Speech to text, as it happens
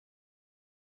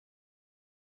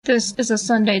This is a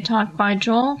Sunday talk by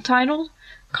Joel titled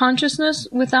Consciousness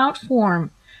Without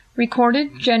Form,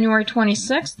 recorded January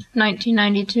 26,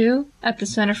 1992, at the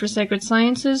Center for Sacred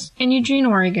Sciences in Eugene,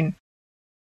 Oregon.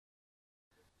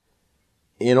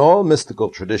 In all mystical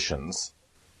traditions,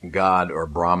 God or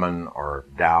Brahman or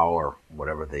Tao or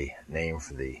whatever the name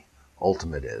for the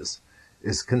ultimate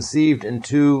is conceived in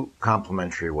two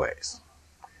complementary ways,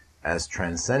 as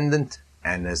transcendent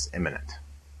and as immanent.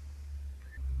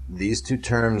 These two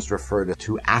terms refer to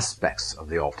two aspects of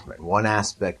the ultimate. One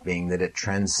aspect being that it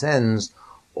transcends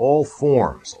all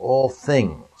forms, all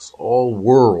things, all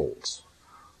worlds,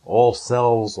 all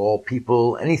selves, all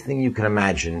people, anything you can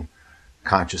imagine.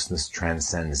 Consciousness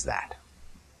transcends that.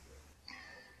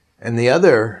 And the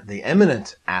other, the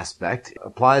immanent aspect,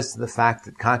 applies to the fact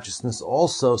that consciousness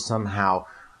also somehow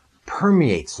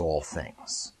permeates all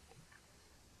things,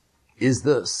 is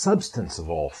the substance of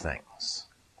all things,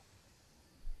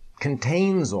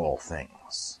 contains all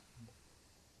things.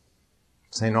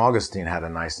 St. Augustine had a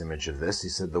nice image of this. He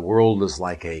said the world is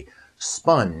like a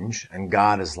sponge and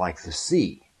God is like the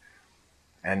sea.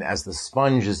 And as the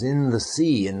sponge is in the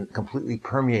sea and completely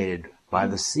permeated by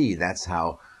the sea, that's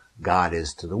how God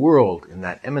is to the world in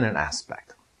that immanent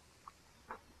aspect.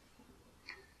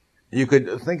 You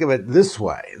could think of it this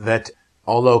way, that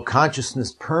although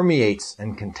consciousness permeates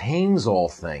and contains all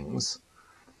things,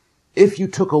 if you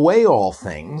took away all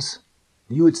things,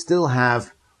 you would still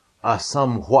have a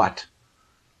somewhat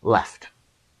left.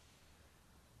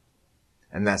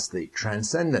 And that's the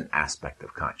transcendent aspect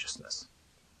of consciousness.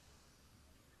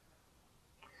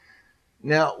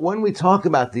 Now, when we talk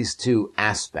about these two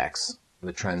aspects,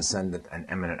 the transcendent and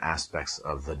immanent aspects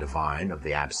of the divine, of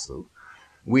the absolute,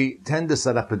 we tend to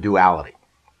set up a duality.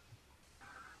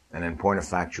 And in point of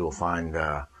fact, you'll find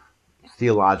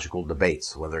theological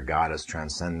debates, whether God is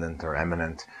transcendent or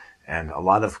immanent, and a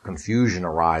lot of confusion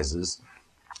arises,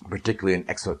 particularly in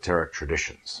exoteric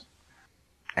traditions.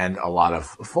 And a lot of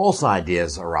false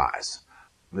ideas arise.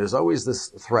 There's always this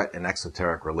threat in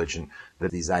exoteric religion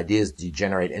that these ideas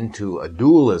degenerate into a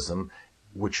dualism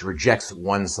which rejects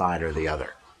one side or the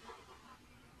other.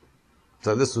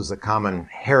 So this was a common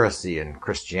heresy in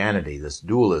Christianity, this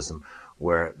dualism,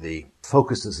 where the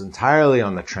focus is entirely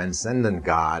on the transcendent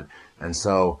God, and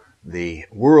so the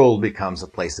world becomes a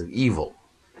place of evil,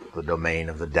 the domain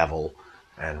of the devil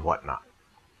and whatnot.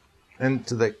 And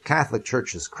to the Catholic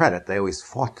Church's credit, they always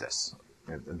fought this.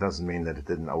 It doesn't mean that it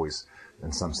didn't always,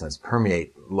 in some sense,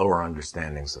 permeate lower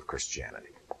understandings of Christianity.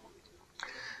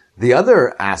 The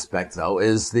other aspect, though,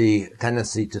 is the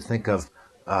tendency to think of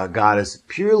God as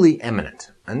purely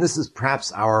immanent. And this is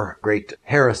perhaps our great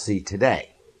heresy today.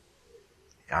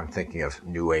 I'm thinking of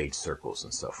New Age circles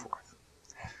and so forth.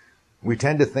 We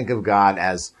tend to think of God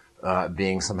as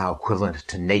being somehow equivalent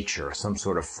to nature, some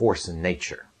sort of force in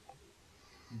nature.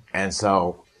 And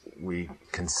so we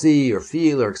can see or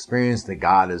feel or experience that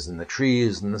God is in the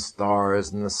trees and the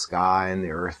stars and the sky and the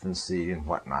earth and sea and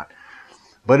whatnot.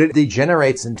 But it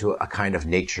degenerates into a kind of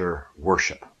nature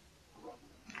worship.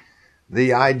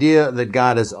 The idea that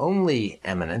God is only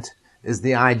immanent is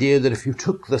the idea that if you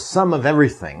took the sum of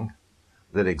everything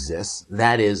that exists,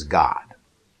 that is God.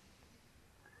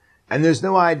 And there's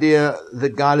no idea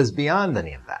that God is beyond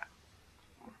any of that.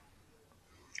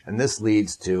 And this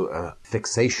leads to a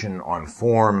fixation on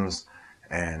forms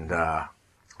and a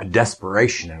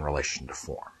desperation in relation to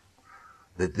form.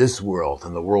 That this world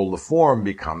and the world of form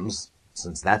becomes,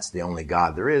 since that's the only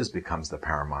God there is, becomes the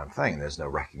paramount thing. There's no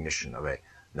recognition of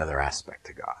another aspect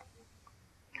to God.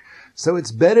 So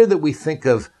it's better that we think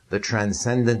of the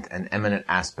transcendent and immanent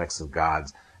aspects of God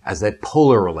as a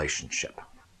polar relationship.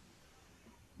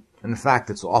 In fact,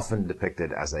 it's often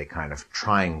depicted as a kind of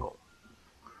triangle.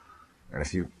 And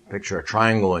if you picture a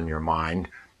triangle in your mind,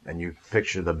 and you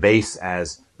picture the base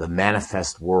as the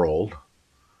manifest world,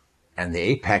 and the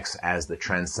apex as the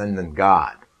transcendent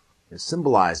God, it's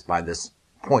symbolized by this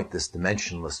point, this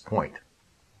dimensionless point.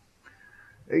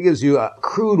 It gives you a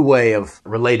crude way of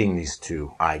relating these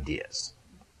two ideas.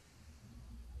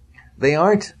 They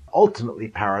aren't ultimately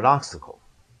paradoxical.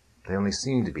 They only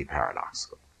seem to be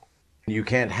paradoxical. You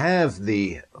can't have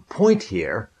the point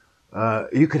here.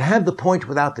 You could have the point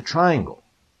without the triangle,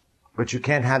 but you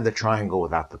can't have the triangle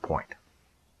without the point,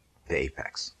 the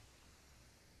apex.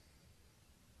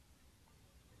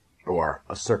 Or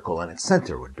a circle in its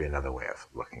center would be another way of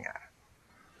looking at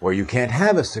it. Or you can't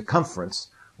have a circumference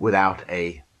without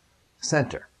a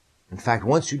center. In fact,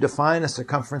 once you define a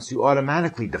circumference, you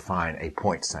automatically define a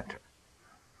point center.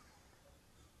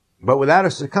 But without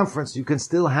a circumference, you can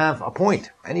still have a point,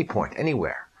 any point,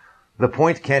 anywhere. The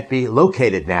point can't be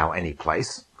located now any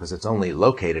place, because it's only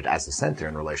located as a center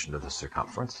in relation to the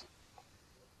circumference.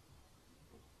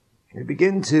 You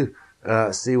begin to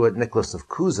see what Nicholas of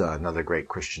Cusa, another great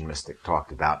Christian mystic,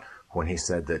 talked about when he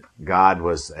said that God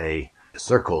was a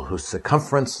circle whose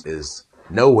circumference is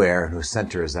nowhere and whose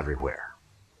center is everywhere.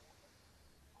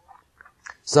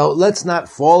 So let's not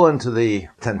fall into the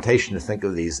temptation to think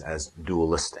of these as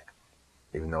dualistic,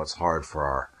 even though it's hard for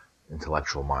our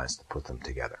intellectual minds to put them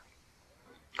together.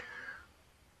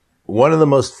 One of the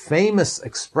most famous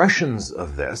expressions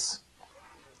of this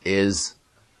is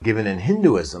given in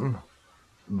Hinduism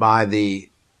by the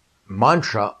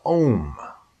mantra Om.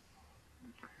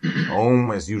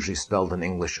 Om is usually spelled in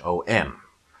English O-M.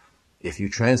 If you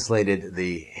translated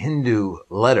the Hindu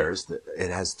letters,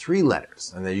 it has 3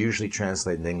 letters, and they're usually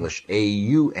translated in English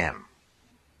A-U-M,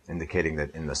 indicating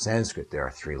that in the Sanskrit there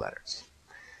are 3 letters.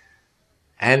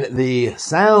 And the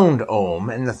sound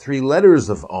Om and the 3 letters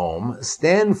of Om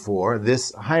stand for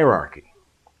this hierarchy.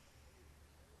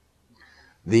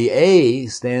 The A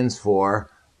stands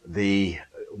for the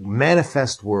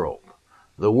manifest world,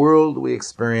 the world we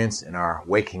experience in our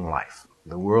waking life,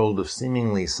 the world of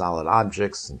seemingly solid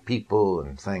objects and people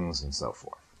and things and so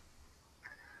forth.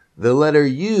 The letter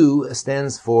U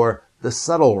stands for the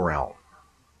subtle realm,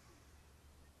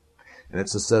 and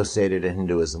it's associated in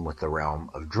Hinduism with the realm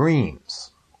of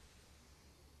dreams.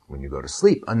 When you go to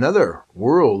sleep, another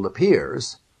world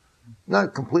appears,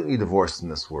 not completely divorced from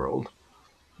this world,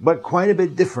 but quite a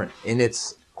bit different in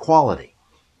its quality.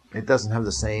 It doesn't have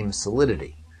the same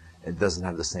solidity. It doesn't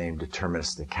have the same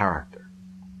deterministic character.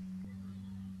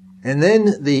 And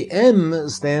then the M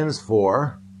stands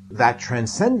for that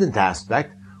transcendent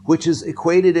aspect, which is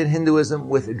equated in Hinduism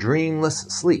with dreamless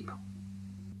sleep,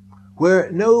 where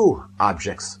no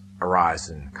objects arise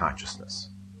in consciousness.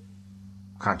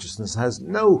 Consciousness has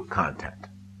no content.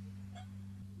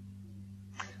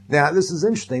 Now, this is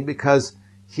interesting because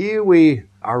here we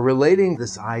are relating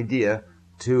this idea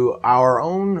to our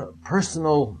own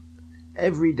personal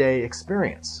everyday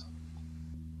experience.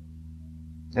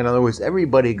 In other words,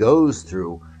 everybody goes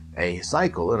through a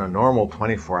cycle in a normal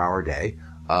 24-hour day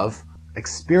of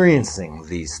experiencing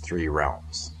these 3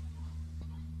 realms.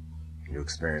 You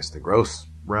experience the gross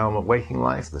realm of waking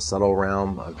life, the subtle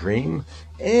realm of dream,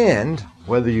 and,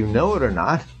 whether you know it or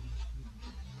not,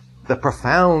 the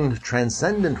profound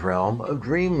transcendent realm of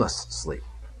dreamless sleep.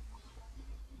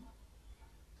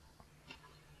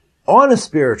 On a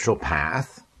spiritual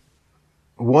path,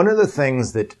 one of the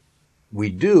things that we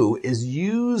do is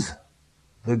use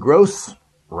the gross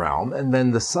realm and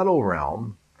then the subtle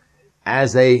realm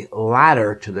as a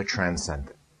ladder to the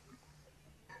transcendent.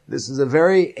 This is a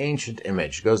very ancient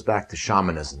image. It goes back to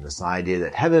shamanism, this idea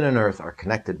that heaven and earth are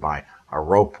connected by a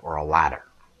rope or a ladder.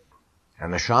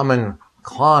 And the shaman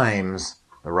climbs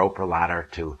the rope or ladder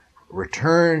to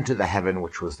return to the heaven,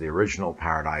 which was the original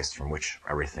paradise from which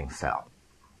everything fell.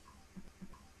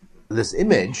 This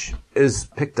image is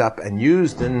picked up and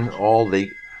used in all the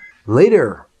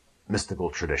later mystical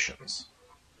traditions.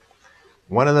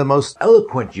 One of the most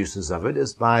eloquent uses of it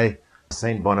is by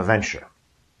Saint Bonaventure,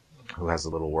 who has a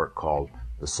little work called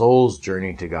The Soul's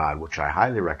Journey to God, which I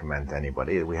highly recommend to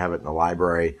anybody. We have it in the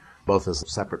library, both as a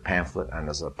separate pamphlet and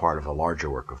as a part of a larger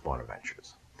work of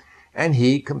Bonaventure's. And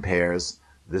he compares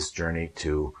this journey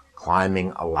to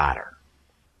climbing a ladder.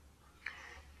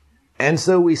 And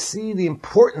so we see the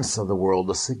importance of the world,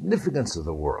 the significance of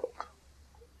the world.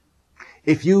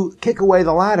 If you kick away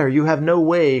the ladder, you have no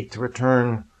way to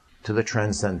return to the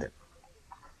transcendent.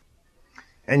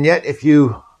 And yet, if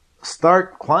you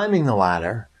start climbing the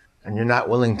ladder and you're not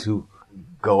willing to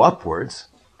go upwards,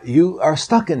 you are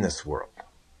stuck in this world.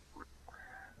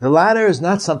 The ladder is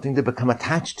not something to become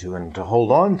attached to and to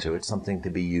hold on to. It's something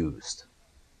to be used.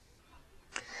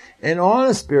 And on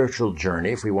a spiritual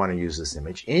journey, if we want to use this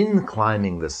image, in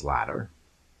climbing this ladder,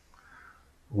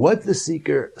 what the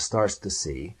seeker starts to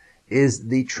see is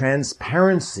the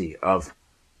transparency of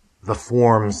the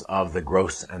forms of the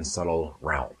gross and subtle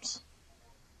realms.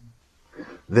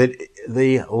 That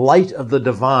the light of the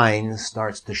divine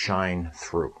starts to shine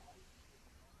through.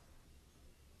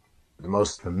 The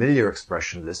most familiar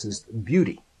expression of this is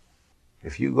beauty.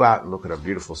 If you go out and look at a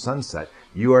beautiful sunset,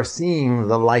 you are seeing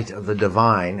the light of the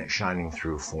divine shining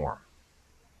through form.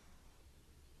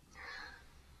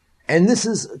 And this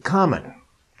is common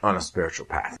on a spiritual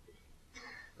path.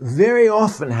 Very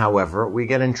often, however, we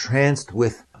get entranced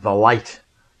with the light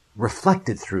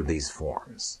reflected through these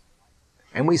forms.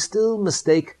 And we still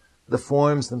mistake the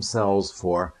forms themselves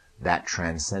for that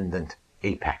transcendent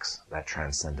apex, that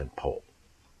transcendent pole.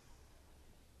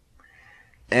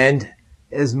 And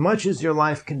as much as your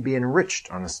life can be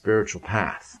enriched on a spiritual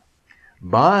path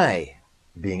by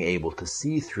being able to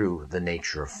see through the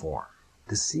nature of form,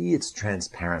 to see its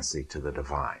transparency to the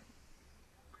divine,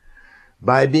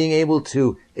 by being able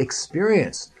to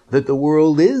experience that the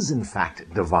world is in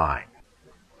fact divine.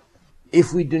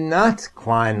 If we do not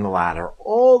climb the ladder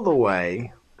all the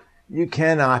way, you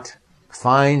cannot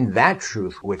find that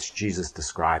truth which Jesus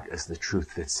described as the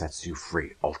truth that sets you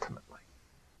free ultimately.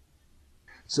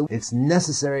 So it's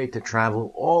necessary to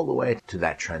travel all the way to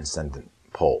that transcendent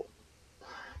pole.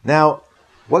 Now,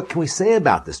 what can we say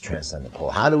about this transcendent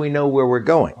pole? How do we know where we're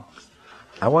going?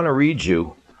 I want to read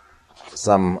you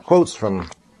some quotes from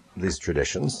these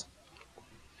traditions,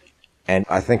 and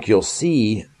I think you'll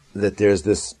see that there's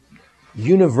this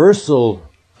universal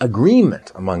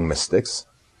agreement among mystics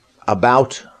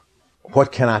about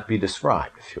what cannot be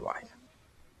described, if you like.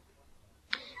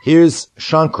 Here's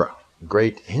Shankara,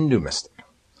 great Hindu mystic.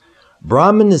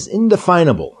 Brahman is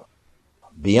indefinable,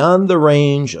 beyond the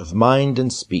range of mind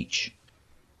and speech.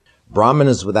 Brahman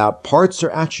is without parts or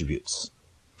attributes.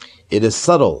 It is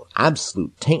subtle,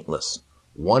 absolute, taintless,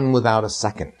 one without a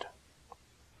second.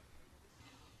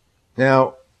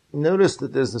 Now, notice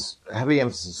that there's this heavy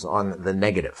emphasis on the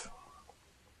negative.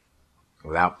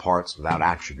 Without parts, without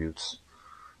attributes.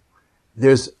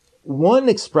 There's one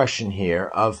expression here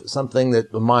of something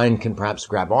that the mind can perhaps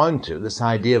grab onto, this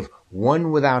idea of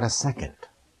one without a second.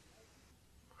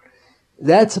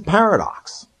 That's a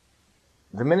paradox.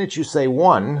 The minute you say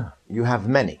one, you have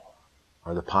many,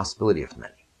 or the possibility of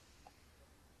many.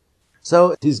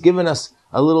 So he's given us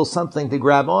a little something to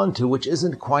grab onto, which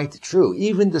isn't quite true.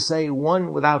 Even to say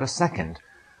one without a second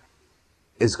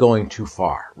is going too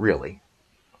far, really.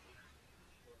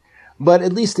 But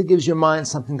at least it gives your mind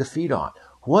something to feed on.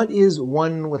 What is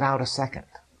one without a second?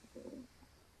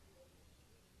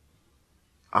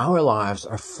 Our lives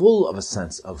are full of a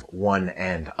sense of one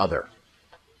and other,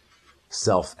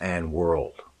 self and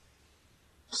world,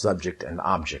 subject and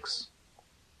objects.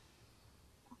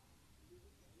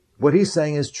 What he's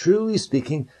saying is, truly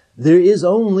speaking, there is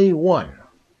only one.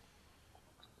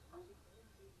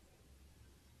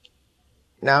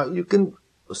 Now, you can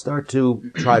start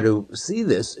to try to see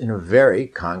this in a very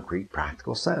concrete,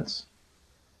 practical sense.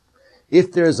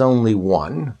 If there's only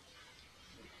one,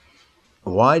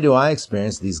 why do I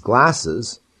experience these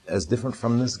glasses as different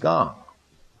from this gong?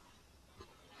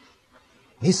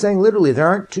 He's saying literally there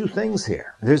aren't two things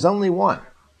here. There's only one.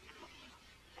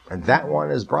 And that one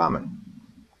is Brahman.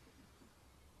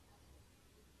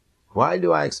 Why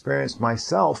do I experience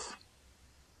myself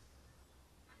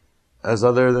as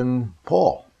other than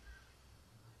Paul?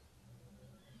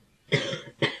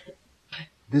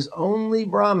 There's only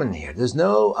Brahman here. There's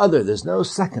no other. There's no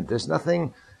second. There's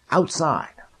nothing outside.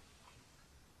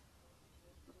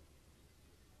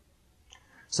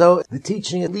 So the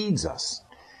teaching leads us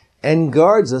and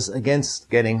guards us against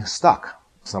getting stuck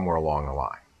somewhere along the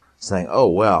line, saying, oh,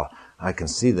 well, I can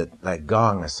see that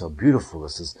gong is so beautiful.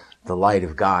 This is the light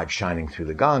of God shining through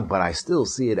the gong, but I still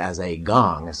see it as a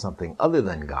gong, as something other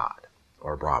than God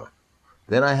or Brahman.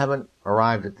 Then I haven't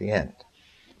arrived at the end.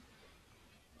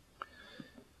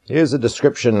 Here's a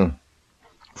description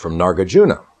from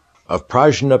Nagarjuna of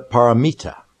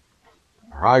Prajnaparamita.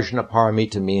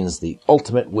 Prajnaparamita means the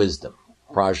ultimate wisdom.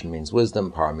 Prajna means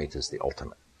wisdom, paramita is the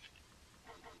ultimate.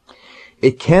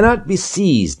 It cannot be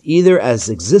seized either as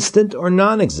existent or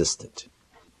non-existent,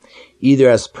 either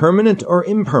as permanent or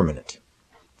impermanent,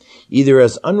 either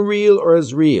as unreal or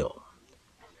as real.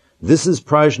 This is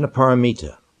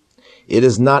Prajnaparamita. It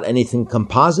is not anything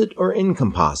composite or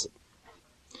incomposite.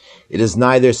 It is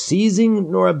neither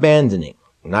seizing nor abandoning,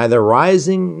 neither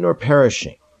rising nor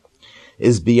perishing. It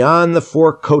is beyond the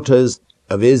four kotas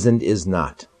of is and is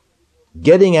not.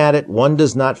 Getting at it, one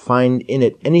does not find in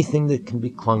it anything that can be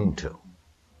clung to.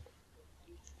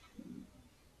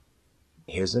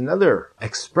 Here's another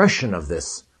expression of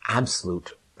this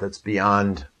absolute that's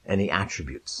beyond any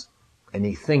attributes,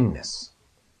 any thingness.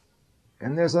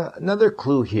 And there's another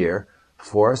clue here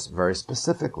for us very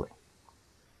specifically.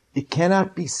 It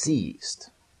cannot be seized.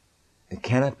 It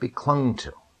cannot be clung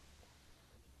to.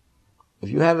 If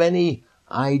you have any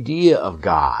idea of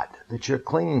God that you're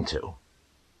clinging to,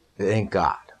 it ain't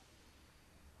God.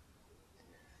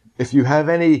 If you have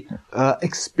any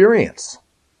experience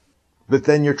that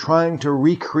then you're trying to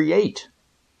recreate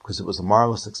because it was a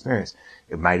marvelous experience,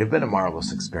 it might have been a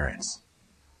marvelous experience.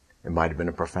 It might have been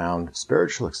a profound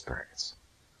spiritual experience.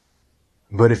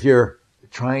 But if you're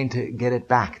trying to get it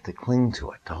back, to cling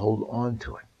to it, to hold on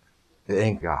to it, it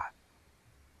ain't God.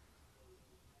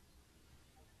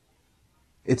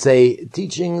 It's a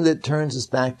teaching that turns us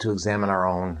back to examine our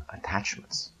own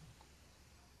attachments.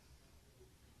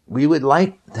 we would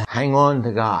like to hang on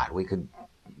to God. We could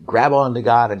grab on to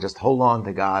God and just hold on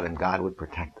to God, and God would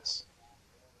protect us.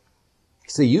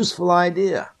 It's a useful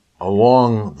idea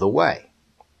along the way.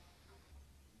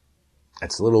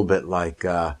 It's a little bit like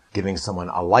giving someone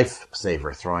a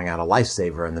lifesaver, throwing out a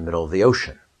lifesaver in the middle of the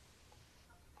ocean.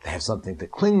 They have something to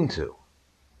cling to.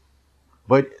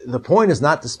 But the point is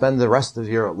not to spend the rest of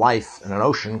your life in an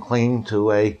ocean clinging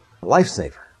to a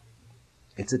lifesaver.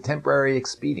 It's a temporary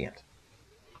expedient.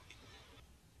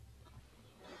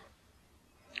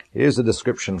 Here's a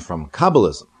description from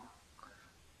Kabbalism.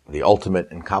 The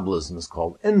ultimate in Kabbalism is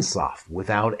called Ein Sof,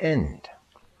 without end.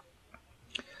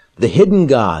 The hidden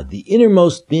God, the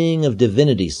innermost being of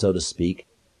divinity, so to speak,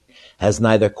 has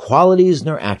neither qualities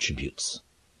nor attributes.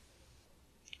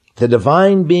 The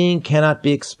divine being cannot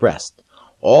be expressed.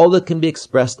 All that can be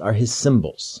expressed are his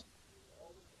symbols.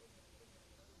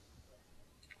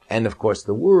 And of course,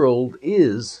 the world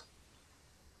is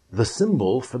the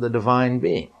symbol for the divine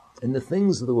being. And the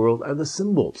things of the world are the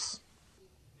symbols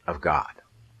of God.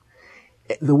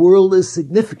 The world is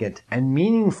significant and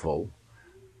meaningful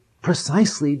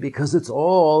precisely because it's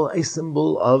all a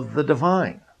symbol of the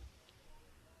divine.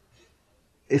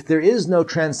 If there is no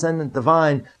transcendent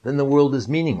divine, then the world is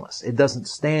meaningless. It doesn't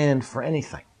stand for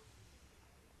anything.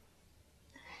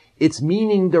 Its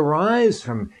meaning derives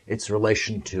from its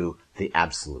relation to the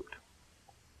absolute.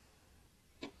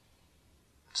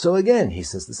 So again, he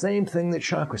says the same thing that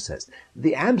Shankar says.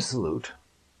 The absolute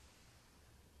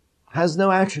has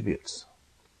no attributes.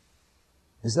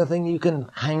 There's nothing you can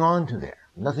hang on to there.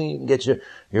 Nothing you can get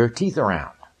your teeth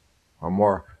around. Or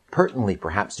more pertinently,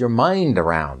 perhaps, your mind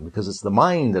around, because it's the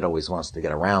mind that always wants to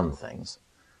get around things,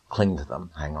 cling to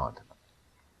them, hang on to them.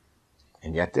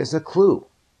 And yet there's a clue.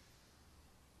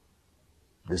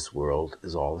 This world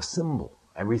is all a symbol.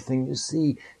 Everything you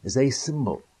see is a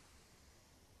symbol.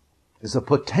 There's a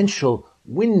potential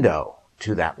window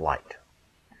to that light.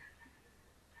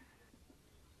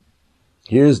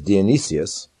 Here's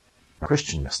Dionysius, a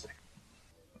Christian mystic.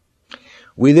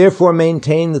 We therefore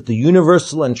maintain that the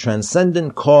universal and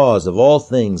transcendent cause of all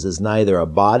things is neither a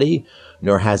body,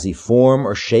 nor has he form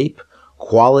or shape,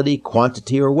 quality,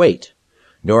 quantity, or weight,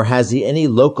 nor has he any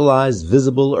localized,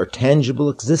 visible, or tangible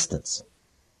existence.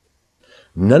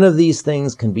 None of these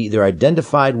things can be either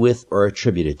identified with or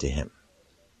attributed to him.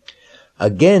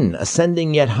 Again,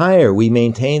 ascending yet higher, we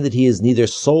maintain that he is neither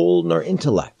soul nor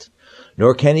intellect,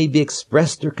 nor can he be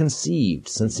expressed or conceived,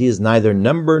 since he is neither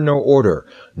number nor order,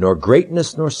 nor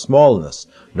greatness nor smallness,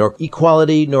 nor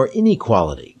equality nor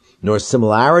inequality, nor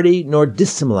similarity nor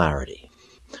dissimilarity.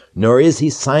 Nor is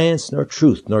he science nor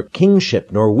truth, nor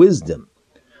kingship nor wisdom,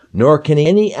 nor can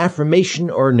any affirmation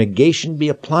or negation be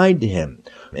applied to him,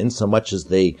 insomuch as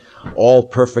the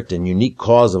all-perfect and unique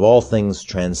cause of all things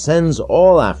transcends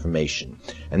all affirmation,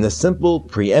 and the simple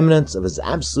preeminence of his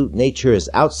absolute nature is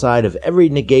outside of every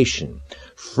negation,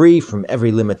 free from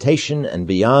every limitation, and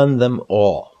beyond them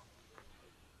all.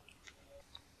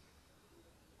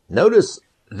 Notice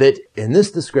that in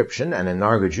this description, and in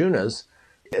Nagarjuna's,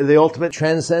 the ultimate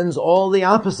transcends all the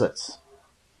opposites.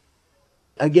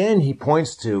 Again, he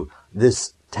points to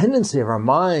this tendency of our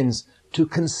minds to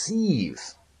conceive,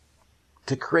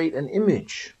 to create an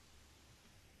image.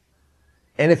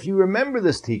 And if you remember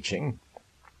this teaching,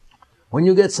 when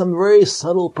you get some very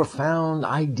subtle, profound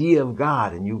idea of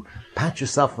God and you pat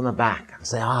yourself on the back and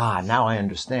say, now I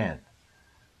understand.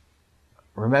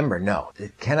 Remember, no,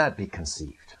 it cannot be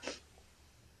conceived.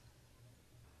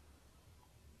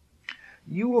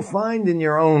 You will find in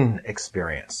your own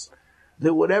experience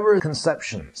that whatever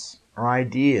conceptions or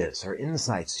ideas or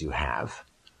insights you have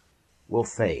will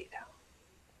fade.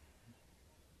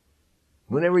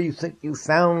 Whenever you think you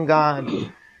found God,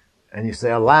 and you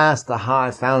say, alas, I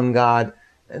found God,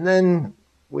 and then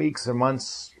weeks or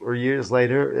months or years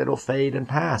later, it'll fade and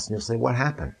pass, and you'll say, what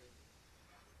happened?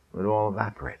 It all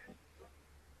evaporated.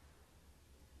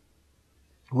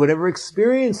 Whatever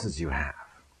experiences you have,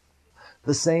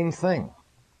 the same thing.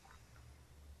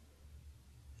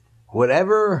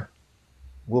 Whatever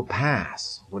will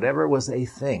pass, whatever was a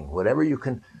thing, whatever you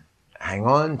can hang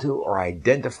on to or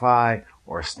identify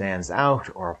or stands out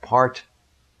or apart,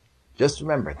 just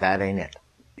remember, that ain't it.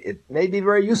 It may be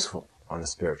very useful on the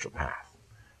spiritual path,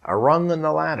 a rung in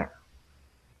the ladder,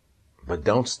 but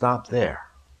don't stop there.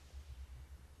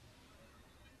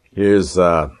 Here's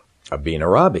Abin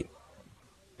Arabi.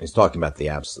 He's talking about the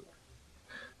absolute.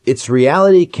 Its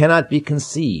reality cannot be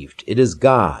conceived. It is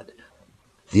God.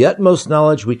 The utmost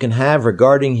knowledge we can have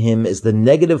regarding him is the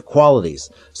negative qualities,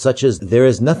 such as there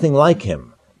is nothing like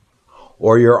him,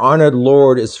 or your honored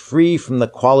Lord is free from the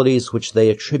qualities which they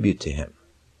attribute to him.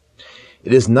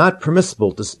 It is not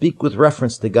permissible to speak with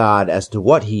reference to God as to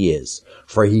what he is,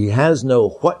 for he has no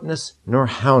whatness nor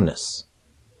howness.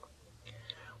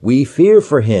 We fear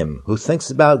for him who thinks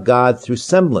about God through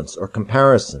semblance or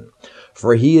comparison,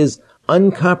 for he is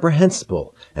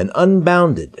incomprehensible and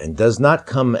unbounded and does not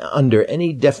come under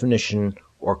any definition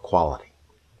or quality.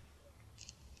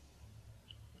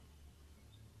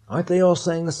 Aren't they all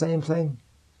saying the same thing?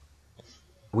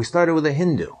 We started with a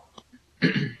Hindu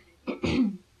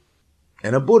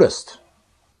and a Buddhist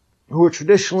who were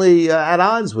traditionally at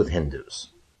odds with Hindus.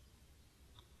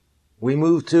 We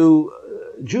moved to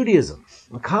Judaism,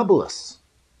 the Kabbalists,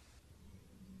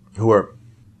 who were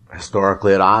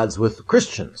historically at odds with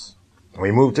Christians.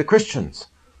 We moved to Christians.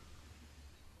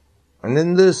 And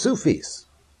then the Sufis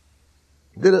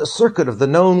did a circuit of the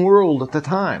known world at the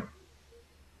time.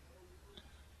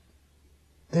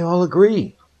 They all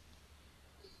agree.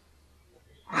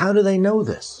 How do they know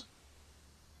this?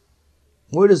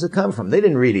 Where does it come from? They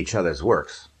didn't read each other's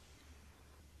works.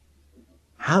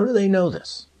 How do they know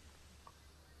this?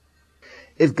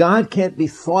 If God can't be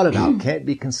thought about, can't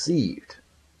be conceived,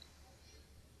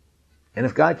 and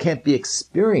if God can't be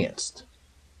experienced,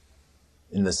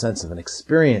 in the sense of an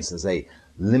experience as a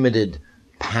limited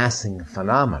passing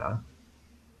phenomena,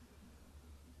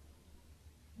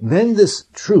 then this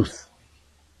truth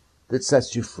that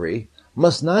sets you free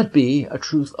must not be a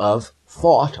truth of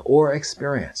thought or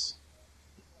experience.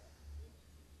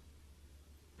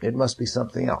 It must be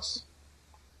something else.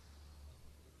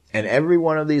 And every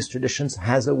one of these traditions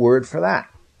has a word for that.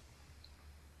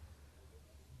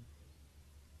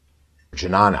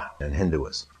 Jnana in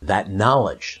Hinduism, that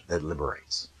knowledge that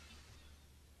liberates.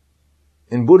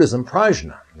 In Buddhism,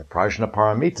 prajna, the prajna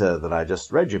paramita that I just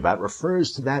read you about,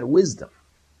 refers to that wisdom.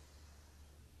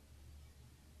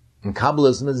 In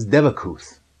Kabbalism, it's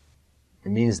devakuth. It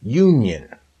means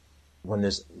union, when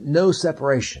there's no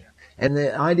separation. And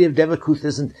the idea of devakuth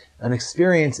isn't an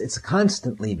experience, it's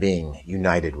constantly being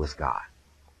united with God.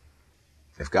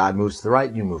 If God moves to the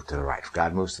right, you move to the right. If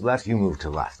God moves to the left, you move to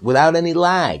the left. Without any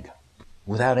lag,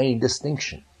 without any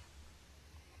distinction.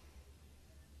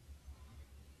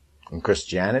 In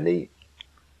Christianity,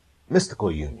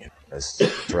 mystical union, as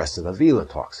Teresa of Avila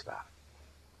talks about.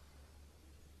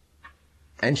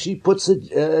 And she puts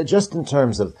it just in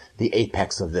terms of the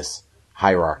apex of this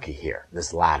hierarchy here,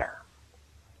 this ladder.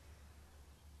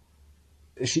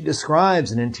 She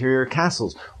describes in interior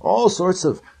castles all sorts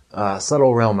of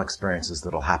subtle realm experiences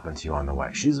that'll happen to you on the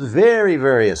way. She's a very,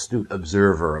 very astute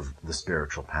observer of the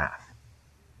spiritual path.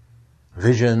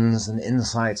 Visions and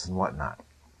insights and whatnot.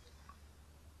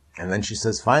 And then she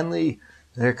says, finally,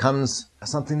 there comes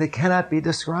something that cannot be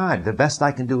described. The best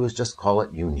I can do is just call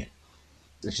it union.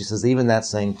 And she says, even that's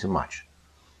saying too much.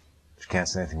 She can't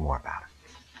say anything more about it.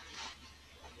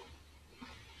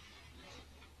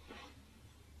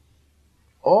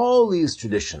 All these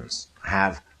traditions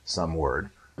have some word.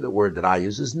 The word that I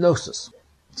use is gnosis.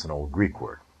 It's an old Greek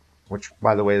word, which,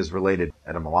 by the way, is related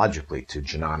etymologically to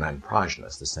jnana and prajna.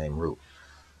 It's the same root.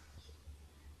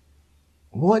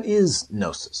 What is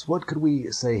gnosis? What could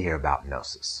we say here about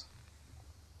gnosis?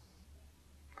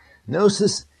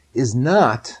 Gnosis is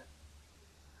not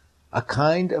a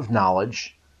kind of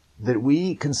knowledge that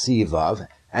we conceive of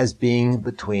as being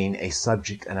between a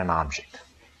subject and an object.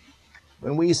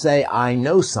 When we say, I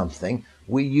know something,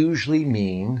 we usually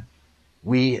mean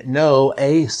we know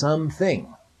a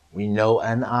something. We know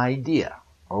an idea,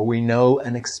 or we know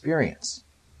an experience.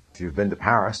 If you've been to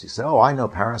Paris, you say, oh, I know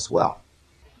Paris well.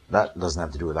 That doesn't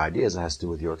have to do with ideas, it has to do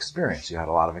with your experience. You had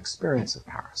a lot of experience of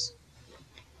Paris.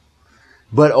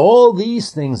 But all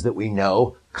these things that we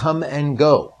know come and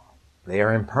go. They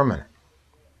are impermanent.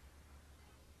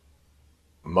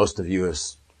 Most of you have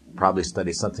probably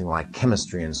studied something like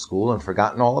chemistry in school and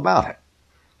forgotten all about it.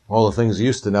 All the things you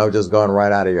used to know just gone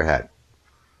right out of your head.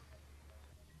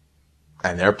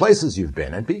 And there are places you've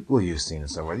been and people you've seen and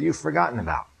so forth you've forgotten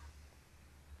about.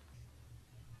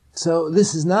 So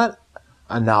this is not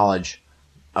a knowledge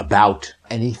about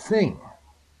anything.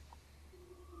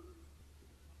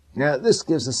 Now this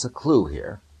gives us a clue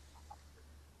here.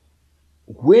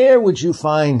 Where would you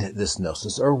find this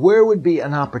gnosis, or where would be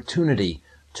an opportunity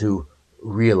to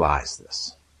realize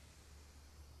this?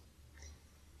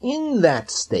 In that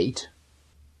state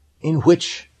in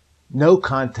which no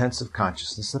contents of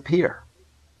consciousness appear.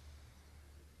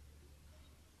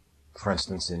 For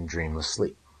instance, in dreamless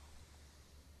sleep.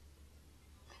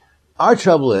 Our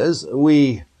trouble is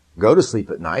we go to sleep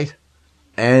at night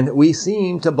and we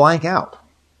seem to blank out.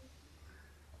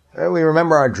 We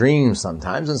remember our dreams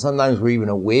sometimes, and sometimes we're even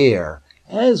aware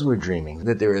as we're dreaming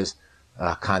that there is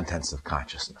contents of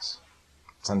consciousness.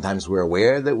 Sometimes we're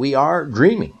aware that we are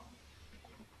dreaming.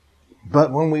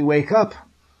 But when we wake up,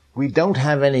 we don't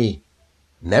have any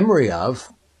memory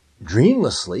of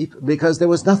dreamless sleep because there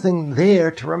was nothing there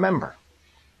to remember.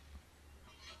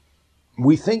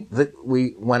 We think that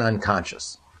we went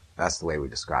unconscious. That's the way we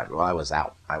describe it. Well, I was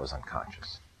out. I was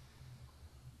unconscious.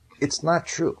 It's not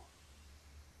true.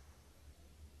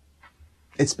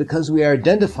 It's because we are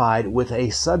identified with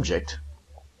a subject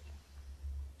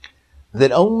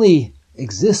that only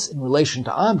exists in relation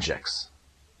to objects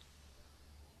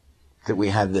that we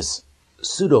have this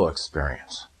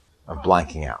pseudo-experience of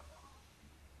blanking out.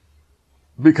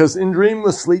 Because in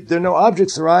dreamless sleep, there are no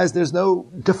objects arise, there's no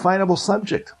definable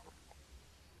subject.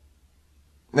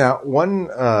 Now, one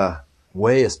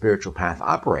way a spiritual path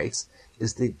operates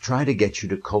is to try to get you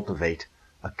to cultivate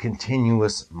a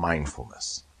continuous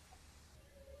mindfulness.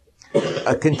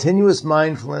 A continuous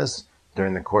mindfulness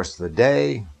during the course of the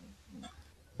day,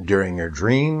 during your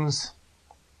dreams,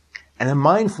 and a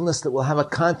mindfulness that will have a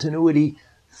continuity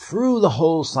through the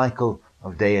whole cycle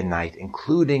of day and night,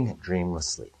 including dreamless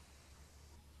sleep.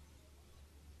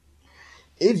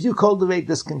 If you cultivate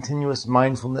this continuous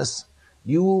mindfulness,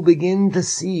 you will begin to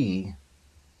see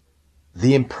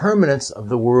the impermanence of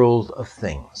the world of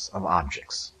things, of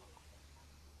objects.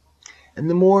 And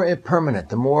the more impermanent,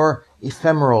 the more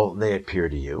ephemeral they appear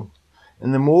to you,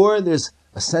 and the more there's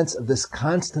a sense of this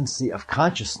constancy of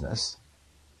consciousness,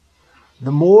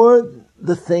 the more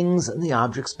the things and the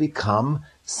objects become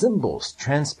symbols,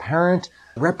 transparent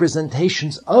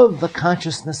representations of the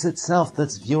consciousness itself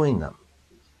that's viewing them.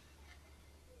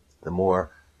 The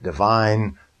more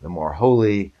divine, the more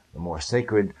holy, the more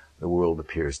sacred the world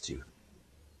appears to you.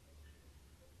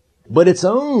 But it's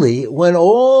only when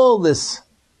all this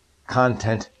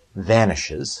content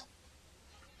vanishes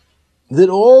that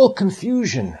all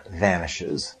confusion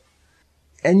vanishes,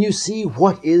 and you see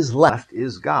what is left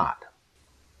is God.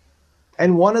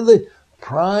 And one of the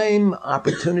prime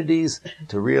opportunities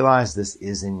to realize this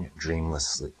is in dreamless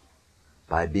sleep,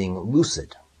 by being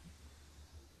lucid.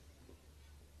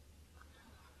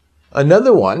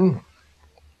 Another one,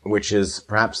 which is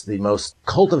perhaps the most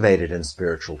cultivated in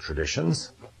spiritual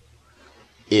traditions,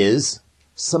 is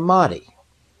samadhi.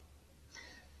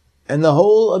 And the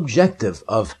whole objective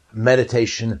of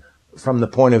meditation from the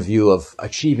point of view of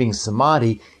achieving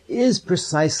samadhi is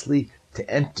precisely to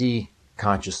empty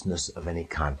consciousness of any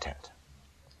content,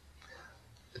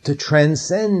 to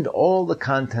transcend all the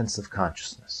contents of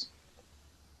consciousness.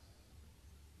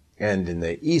 And in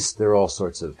the East, there are all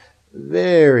sorts of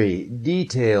very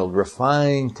detailed,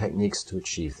 refined techniques to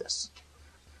achieve this.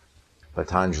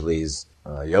 Patanjali's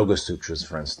Yoga Sutras,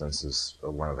 for instance, is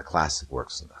one of the classic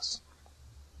works in this.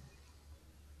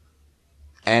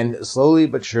 And slowly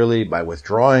but surely, by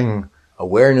withdrawing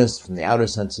awareness from the outer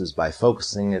senses, by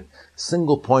focusing it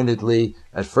single-pointedly,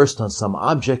 at first on some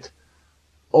object,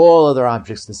 all other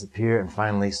objects disappear, and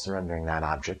finally surrendering that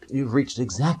object, you've reached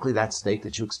exactly that state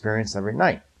that you experience every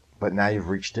night. But now you've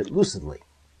reached it lucidly.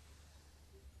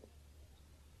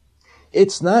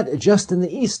 It's not just in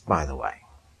the East, by the way.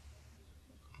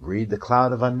 Read The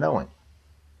Cloud of Unknowing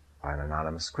by an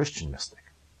anonymous Christian mystic.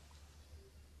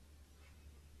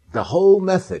 The whole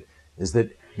method is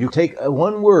that you take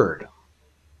one word,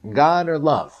 God or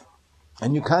love,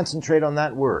 and you concentrate on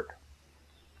that word.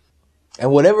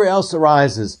 And whatever else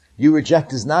arises, you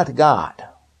reject as not God.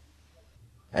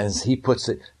 As he puts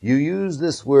it, you use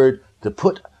this word to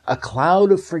put a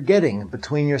cloud of forgetting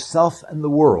between yourself and the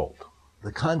world,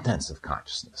 the contents of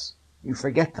consciousness. You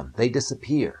forget them. They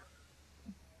disappear.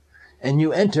 And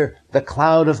you enter the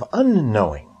cloud of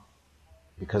unknowing,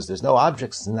 because there's no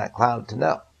objects in that cloud to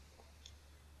know.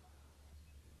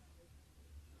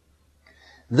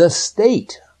 The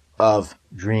state of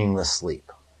dreamless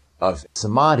sleep, of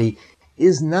samadhi,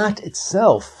 is not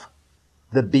itself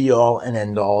the be-all and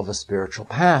end-all of a spiritual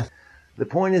path. The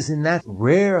point is, in that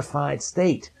rarefied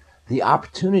state, the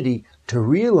opportunity to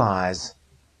realize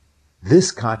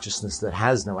this consciousness that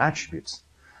has no attributes,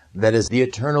 that is the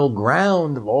eternal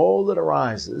ground of all that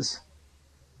arises,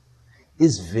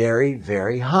 is very,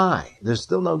 very high. There's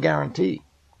still no guarantee,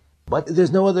 but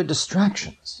there's no other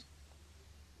distractions.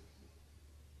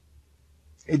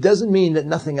 It doesn't mean that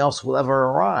nothing else will ever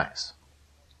arise.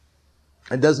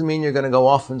 It doesn't mean you're going to go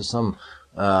off into some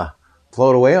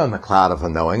float away on the cloud of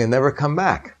unknowing and never come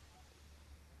back.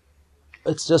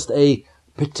 It's just a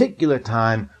particular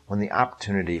time when the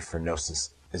opportunity for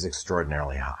gnosis is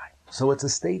extraordinarily high. So it's a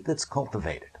state that's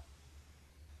cultivated.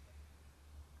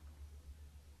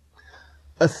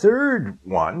 A third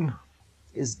one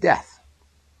is death.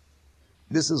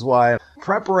 This is why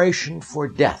preparation for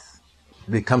death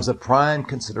becomes a prime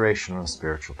consideration on a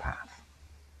spiritual path.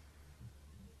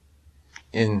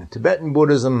 In Tibetan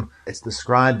Buddhism, it's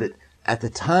described that at the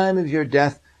time of your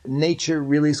death, nature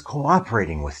really is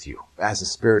cooperating with you as a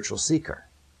spiritual seeker,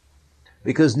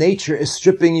 because nature is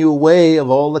stripping you away of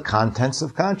all the contents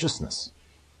of consciousness.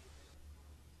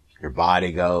 Your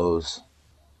body goes,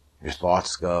 your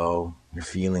thoughts go, your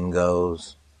feeling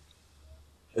goes.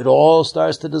 It all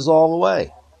starts to dissolve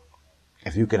away.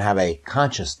 If you can have a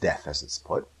conscious death, as it's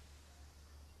put,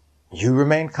 you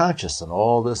remain conscious and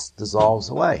all this dissolves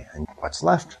away. And what's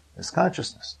left is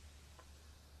consciousness.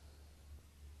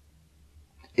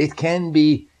 It can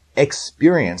be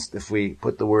experienced, if we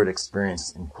put the word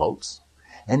experience in quotes.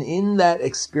 And in that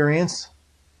experience,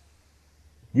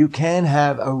 you can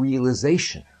have a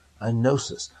realization, a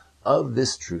gnosis of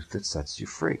this truth that sets you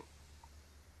free.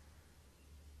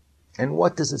 And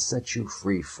what does it set you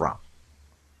free from?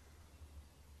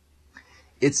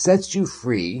 It sets you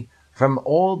free from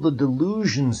all the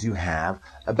delusions you have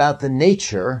about the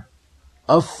nature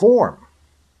of form.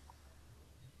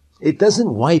 It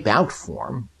doesn't wipe out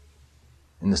form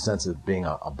in the sense of being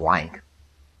a blank.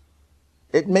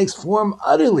 It makes form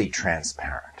utterly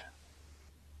transparent.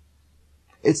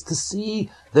 It's to see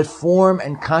that form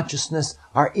and consciousness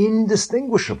are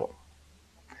indistinguishable.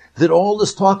 That all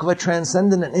this talk of a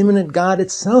transcendent and immanent God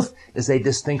itself is a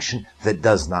distinction that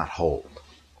does not hold.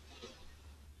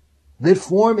 That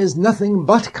form is nothing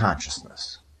but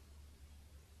consciousness.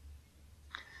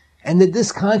 And that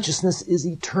this consciousness is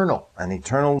eternal. And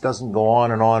eternal doesn't go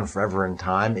on and on forever in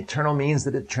time. Eternal means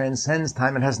that it transcends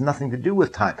time and has nothing to do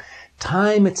with time.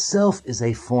 Time itself is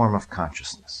a form of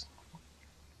consciousness.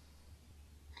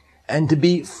 And to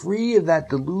be free of that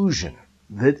delusion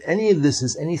that any of this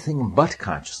is anything but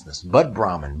consciousness, but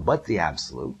Brahman, but the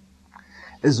Absolute,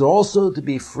 is also to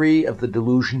be free of the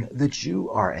delusion that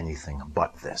you are anything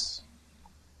but this.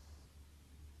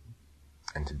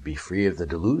 And to be free of the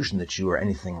delusion that you are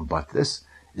anything but this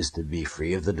is to be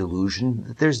free of the delusion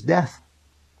that there's death.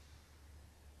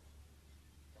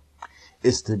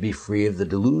 It's to be free of the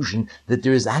delusion that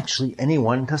there is actually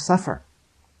anyone to suffer.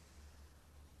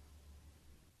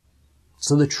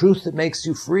 So the truth that makes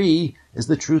you free is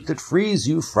the truth that frees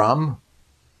you from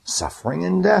suffering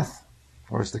and death.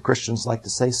 Or as the Christians like to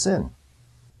say, sin.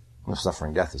 Well, suffering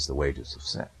and death is the wages of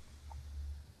sin.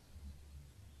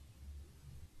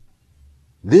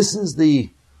 This is the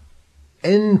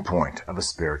end point of a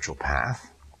spiritual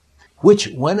path, which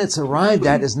when it's arrived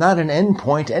at is not an end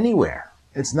point anywhere.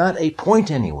 It's not a point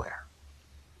anywhere.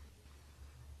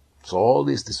 So all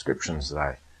these descriptions that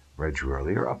I read you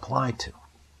earlier apply to.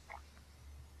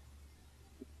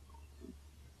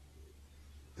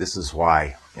 This is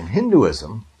why in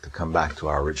Hinduism, to come back to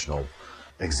our original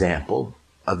example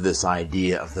of this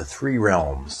idea of the three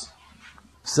realms,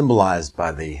 symbolized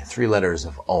by the three letters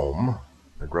of Om,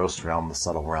 the gross realm, the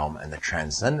subtle realm, and the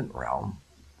transcendent realm,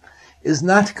 is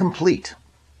not complete.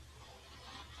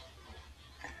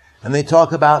 And they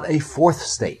talk about a fourth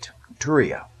state,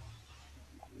 Turiya,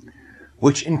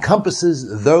 which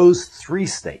encompasses those three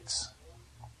states.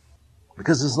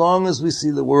 Because as long as we see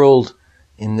the world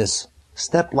in this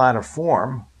step-ladder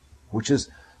form, which is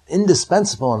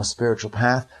indispensable in a spiritual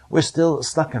path, we're still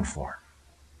stuck in form.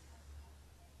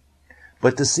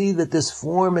 But to see that this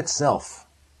form itself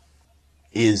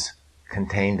is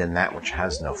contained in that which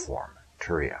has no form,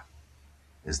 Turiya,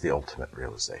 is the ultimate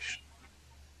realization.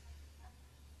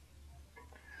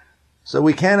 So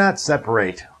we cannot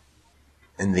separate,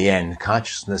 in the end,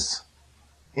 consciousness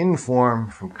in form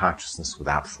from consciousness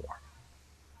without form.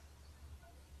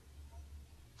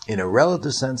 In a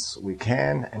relative sense, we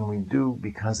can and we do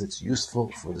because it's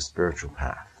useful for the spiritual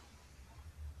path.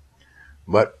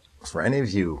 But for any of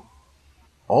you,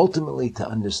 ultimately to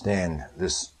understand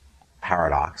this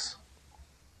paradox,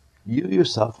 you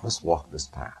yourself must walk this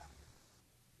path.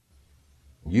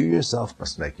 You yourself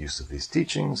must make use of these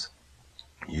teachings.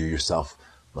 You yourself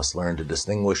must learn to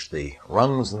distinguish the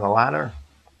rungs in the ladder,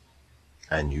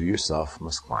 and you yourself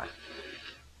must climb.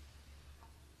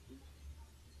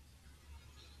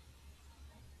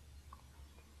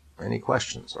 Any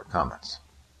questions or comments?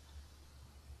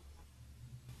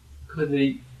 Could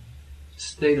the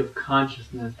state of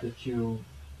consciousness that you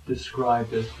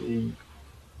described as the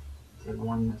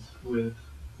oneness with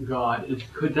God,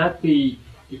 could that be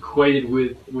equated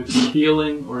with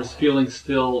feeling, or is feeling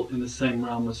still in the same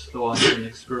realm as thought and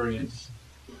experience?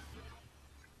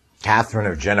 Catherine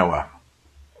of Genoa,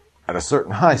 at a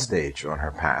certain high stage on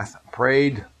her path,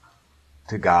 prayed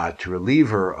to God to relieve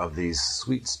her of these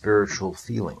sweet spiritual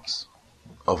feelings,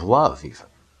 of love even,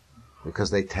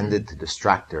 because they tended to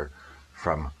distract her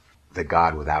from the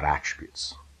God without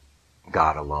attributes,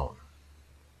 God alone.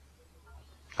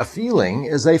 A feeling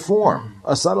is a form,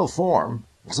 a subtle form,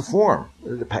 It's a form.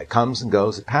 It comes and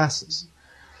goes, it passes.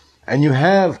 And you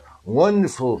have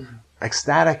wonderful,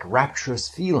 ecstatic, rapturous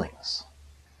feelings.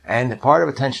 And part of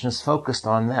attention is focused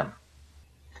on them.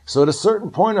 So at a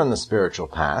certain point on the spiritual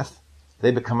path,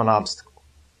 they become an obstacle.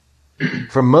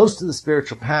 For most of the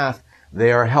spiritual path,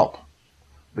 they are help,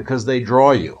 because they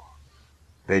draw you.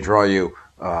 They draw you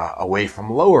away from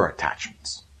lower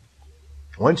attachments.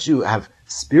 Once you have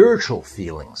spiritual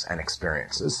feelings and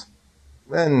experiences,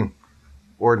 then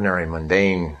ordinary,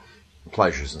 mundane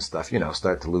pleasures and stuff,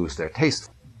 start to lose their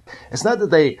taste. It's not that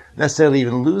they necessarily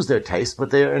even lose their taste, but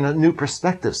they're in a new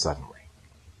perspective suddenly.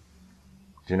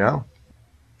 Do you know?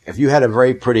 If you had a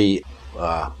very pretty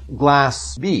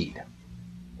glass bead,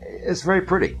 it's very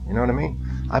pretty, you know what I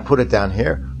mean? I put it down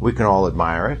here, we can all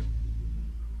admire it.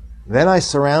 Then I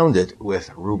surround it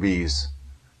with rubies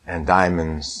and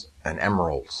diamonds and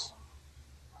emeralds.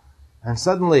 And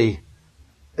suddenly,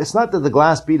 it's not that the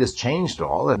glass bead has changed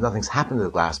all, and nothing's happened to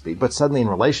the glass bead, but suddenly in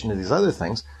relation to these other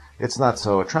things, it's not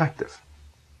so attractive.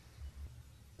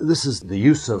 This is the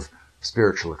use of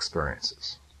spiritual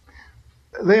experiences.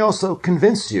 They also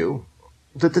convince you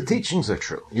that the teachings are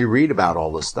true. You read about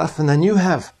all this stuff, and then you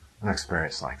have an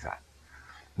experience like that.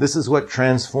 This is what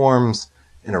transforms,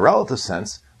 in a relative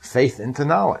sense, faith into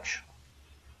knowledge.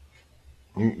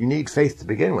 You need faith to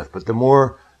begin with, but the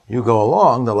more you go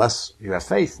along, the less you have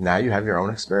faith. Now you have your own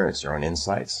experience, your own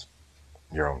insights,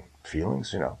 your own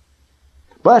feelings,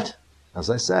 But, as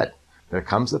I said, there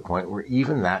comes a point where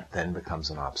even that then becomes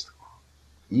an obstacle.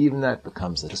 Even that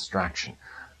becomes a distraction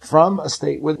from a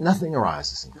state where nothing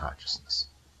arises in consciousness.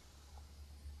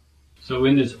 So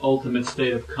in this ultimate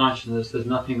state of consciousness, there's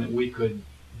nothing that we could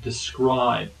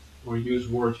describe or use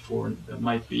words for that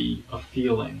might be a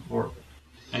feeling or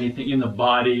anything in the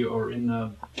body or in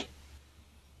the...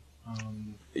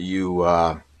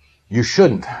 You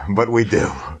shouldn't, but we do.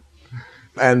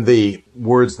 And the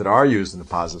words that are used in the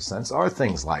positive sense are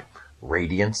things like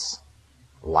radiance,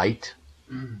 light,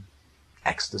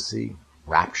 ecstasy,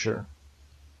 rapture.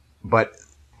 But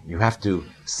you have to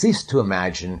cease to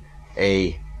imagine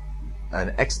an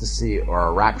ecstasy or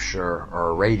a rapture or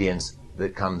a radiance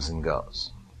that comes and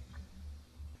goes.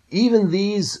 Even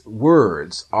these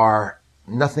words are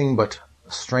nothing but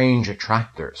strange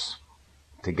attractors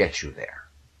to get you there.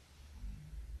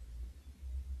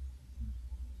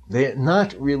 They're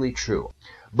not really true.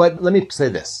 But let me say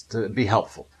this to be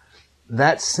helpful.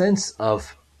 That sense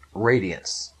of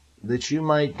radiance that you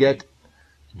might get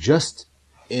just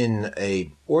in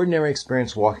an ordinary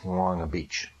experience walking along a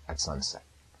beach at sunset,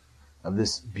 of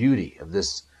this beauty, of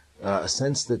this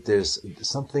sense that there's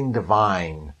something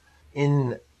divine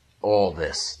in all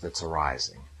this that's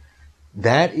arising.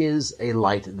 That is a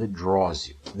light that draws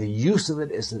you. The use of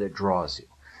it is that it draws you.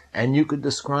 And you could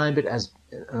describe it as,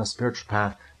 in a spiritual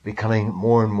path, becoming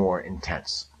more and more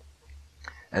intense.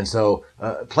 And so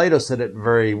Plato said it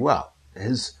very well.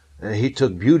 He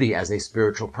took beauty as a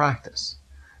spiritual practice.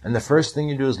 And the first thing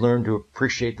you do is learn to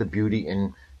appreciate the beauty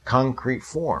in concrete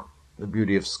form, the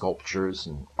beauty of sculptures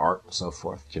and art and so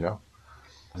forth,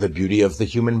 the beauty of the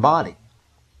human body.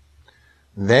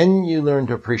 Then you learn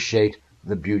to appreciate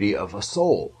the beauty of a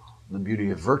soul, the beauty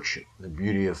of virtue, the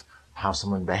beauty of how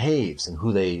someone behaves and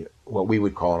who they, what we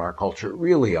would call in our culture,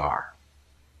 really are.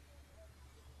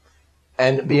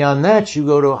 And beyond that, you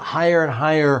go to higher and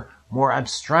higher, more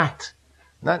abstract,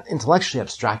 not intellectually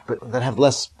abstract, but that have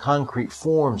less concrete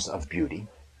forms of beauty,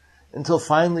 until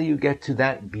finally you get to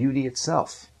that beauty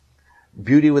itself.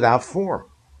 Beauty without form,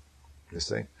 you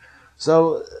see.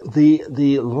 So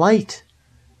the light,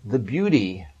 the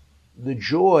beauty, the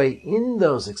joy in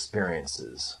those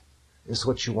experiences is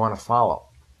what you want to follow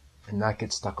and not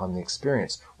get stuck on the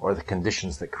experience or the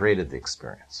conditions that created the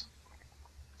experience.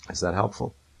 Is that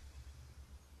helpful?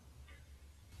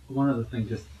 One other thing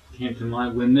just came to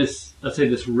mind. When this, let's say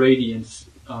this radiance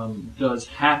does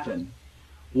happen,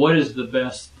 what is the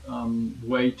best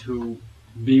way to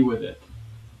be with it?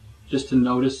 Just to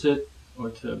notice it or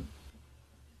to...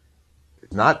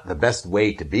 Not the best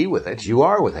way to be with it. You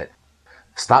are with it.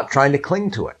 Stop trying to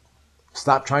cling to it.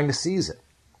 Stop trying to seize it.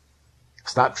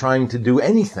 Stop trying to do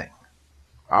anything.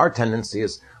 Our tendency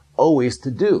is always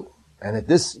to do. And at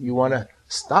this, you want to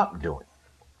stop doing.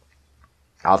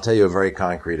 I'll tell you a very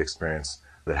concrete experience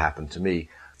that happened to me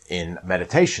in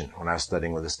meditation when I was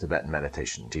studying with this Tibetan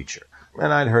meditation teacher.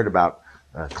 And I'd heard about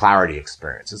clarity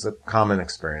experience. It's a common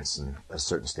experience in a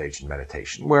certain stage in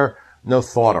meditation where no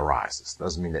thought arises.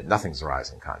 Doesn't mean that nothing's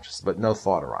arising in consciousness, but no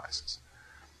thought arises.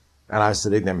 And I was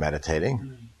sitting there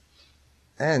meditating,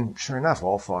 and sure enough,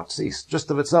 all thought ceased,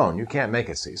 just of its own. You can't make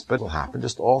it cease, but it'll happen.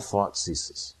 Just all thought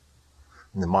ceases.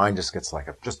 And the mind just gets like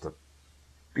just a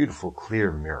beautiful,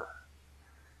 clear mirror.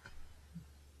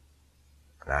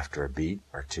 And after a beat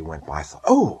or two went by, I thought,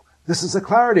 oh, this is a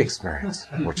clarity experience,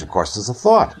 which of course is a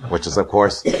thought, which is of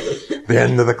course the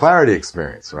end of the clarity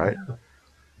experience, right?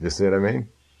 You see what I mean?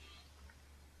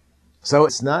 So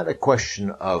it's not a question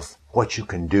of what you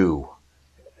can do.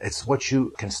 It's what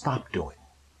you can stop doing.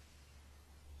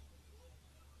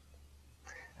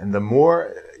 And the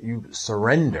more you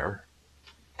surrender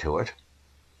to it,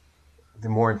 the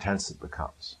more intense it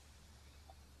becomes.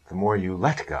 The more you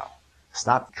let go.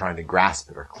 Stop trying to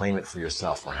grasp it or claim it for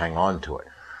yourself or hang on to it.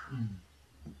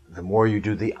 The more you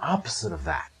do the opposite of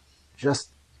that, just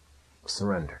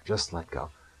surrender, just let go.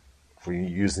 If we're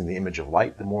using the image of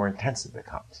light, the more intense it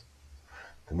becomes.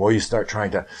 The more you start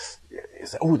trying to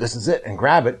say, oh, this is it, and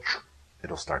grab it,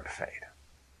 it'll start to fade.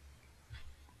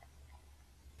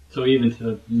 So even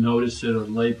to notice it or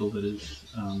label it is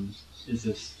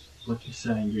this what you're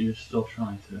saying? You're still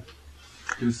trying to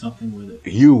do something with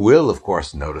it. You will, of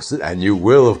course, notice it, and you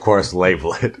will, of course,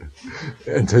 label it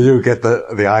until you get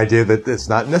the idea that it's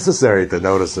not necessary to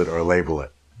notice it or label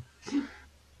it.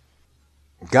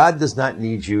 God does not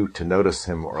need you to notice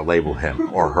him or label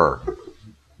him or her.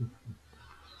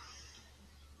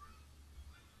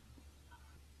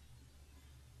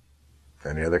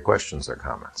 Any other questions or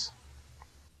comments?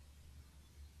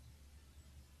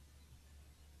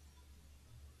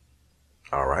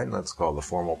 All right, let's call the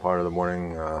formal part of the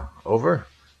morning over.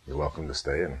 You're welcome to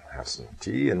stay and have some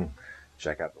tea and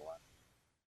check out the